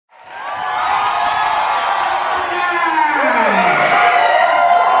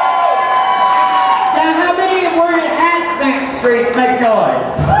Backstreet, make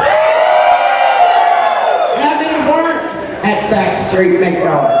noise. How many weren't at Backstreet, make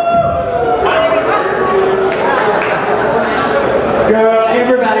noise? Girl,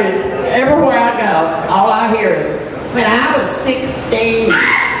 everybody, everywhere I go, all I hear is, when I was 16, I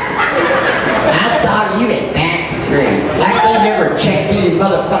saw you at Backstreet. Like they never checked any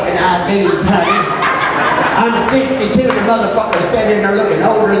motherfucking IDs, honey. I'm 62, the motherfucker standing there looking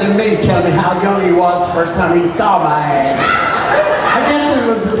older than me, telling me how young he was the first time he saw my ass. I guess it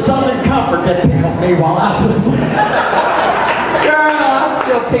was the Southern Comfort that pickled me while I was... Girl, I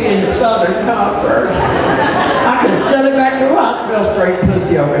still pee in Southern Comfort. I can send it back to her. I smell straight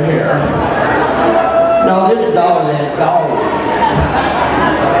pussy over here. No, this is all it is, gold.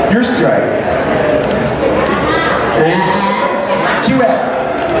 You're straight. You at?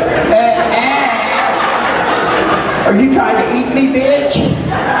 Are you trying to eat me, bitch?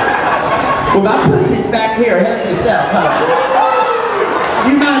 Well, my pussy's back here. Help yourself, huh?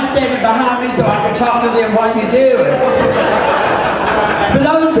 You mind standing behind me so I can talk to them while you do it? For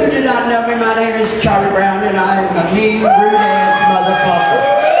those who do not know me, my name is Charlie Brown, and I am a mean, rude-ass motherfucker.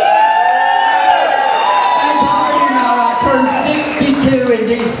 As all of you know, I turned 62 in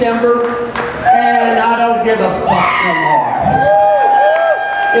December, and I don't give a fuck no more.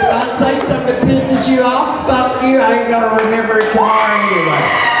 If I say something that pisses you off, fuck you, I ain't gonna remember it tomorrow anyway.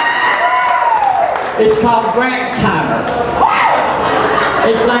 It's called drag timers.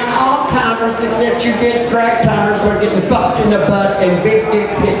 It's like all timers, except you get drag timers who are getting fucked in the butt and big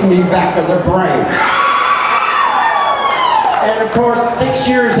dicks hitting the back of the brain. And of course, 6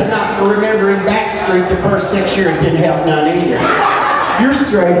 years of not remembering Backstreet, the first 6 years didn't help none either. You're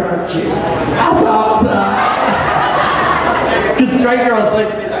straight, aren't you? I thought so. Because straight girls look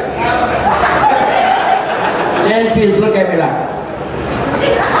at me like, Nancy's look at me like,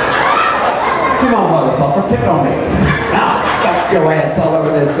 come on, motherfucker, pick on me. I'll stuff your ass all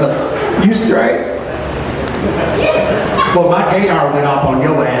over this stuff. You straight? Well, my gaydar went off on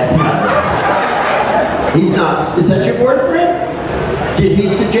your ass. He's not. Is that your boyfriend? Did he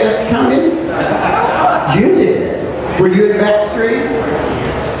suggest coming? You did. Were you at Backstreet?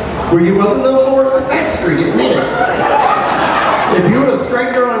 Were you one of the little whores at Backstreet? Admit it. If you were a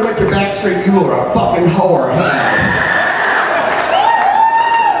straight girl and went to Backstreet, you were a fucking whore, huh?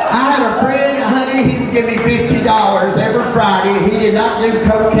 I had a friend, honey, he would give me $50 every Friday. He did not do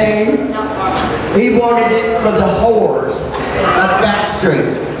cocaine. He wanted it for the whores of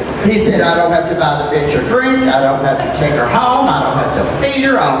Backstreet. He said, I don't have to buy the bitch a drink, I don't have to take her home, I don't have to feed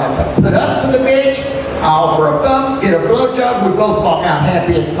her, I don't have to put up for the bitch. I'll offer a bump, get a blowjob, we both walk out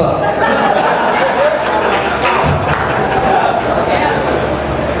happy as fuck.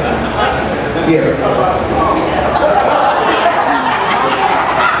 Get her.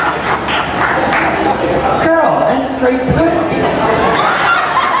 Girl, that's straight pussy.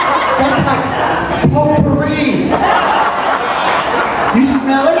 That's like potpourri. You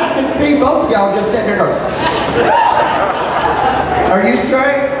smell it? I can see both of y'all just sitting there going, are you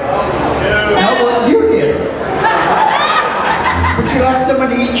straight? No, well, you get her. Would you like someone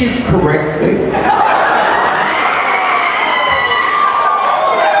to eat you correctly?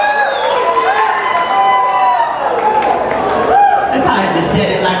 If I had to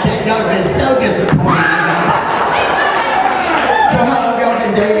say it like that, y'all would have been so disappointed. So how long y'all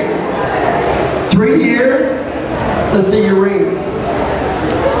been dating? 3 years? Let's see your ring.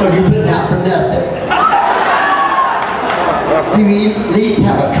 So you're putting out for nothing. Do you at least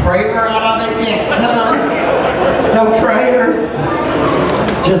have a trailer out of it yet? Come on. No trailers?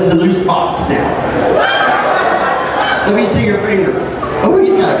 Just a loose box now. Let me see your fingers. Oh,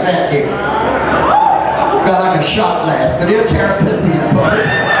 he's got a fat dick. Got like a shot glass, but he'll tear a pussy apart.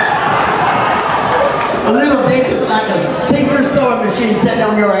 A little dick is like a sinker sewing machine sitting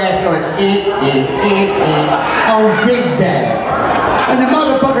on your ass going on zigzag. And the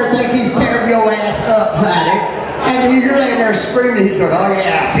motherfucker think he's tearing your ass up, honey. And you're laying there screaming, he's going, oh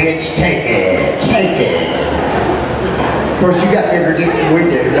yeah, bitch, take it, take it. Of course, you got bigger dicks than we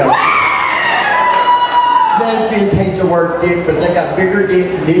do, don't you? Lesbians hate the word dick, but they got bigger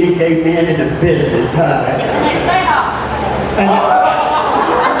dicks than any gay men in the business, huh? And they stay hot.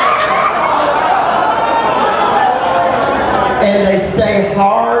 And they stay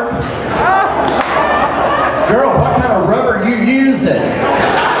hard. Girl, what kind of rubber are you using?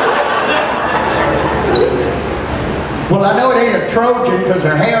 Well, I know it ain't a Trojan because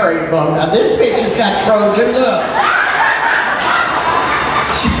her hair ain't blown. Now this bitch has got Trojan, look.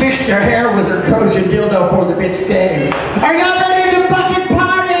 She fixed her hair with her Trojan dildo before the bitch came. Are y'all ready to fucking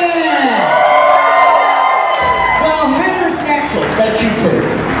party? Well, heterosexuals, that's you two.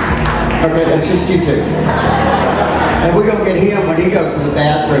 Okay, that's just you two. And we're gonna get him when he goes to the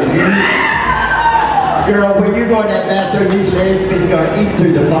bathroom. Girl, when you go in that bathroom, these lesbians gonna eat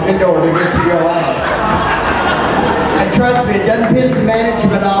through the fucking door to get to your ass. And trust me, it doesn't piss the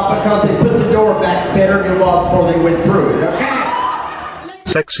management off because they put the door back better than it was before they went through it, okay?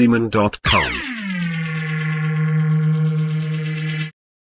 Sexyman.com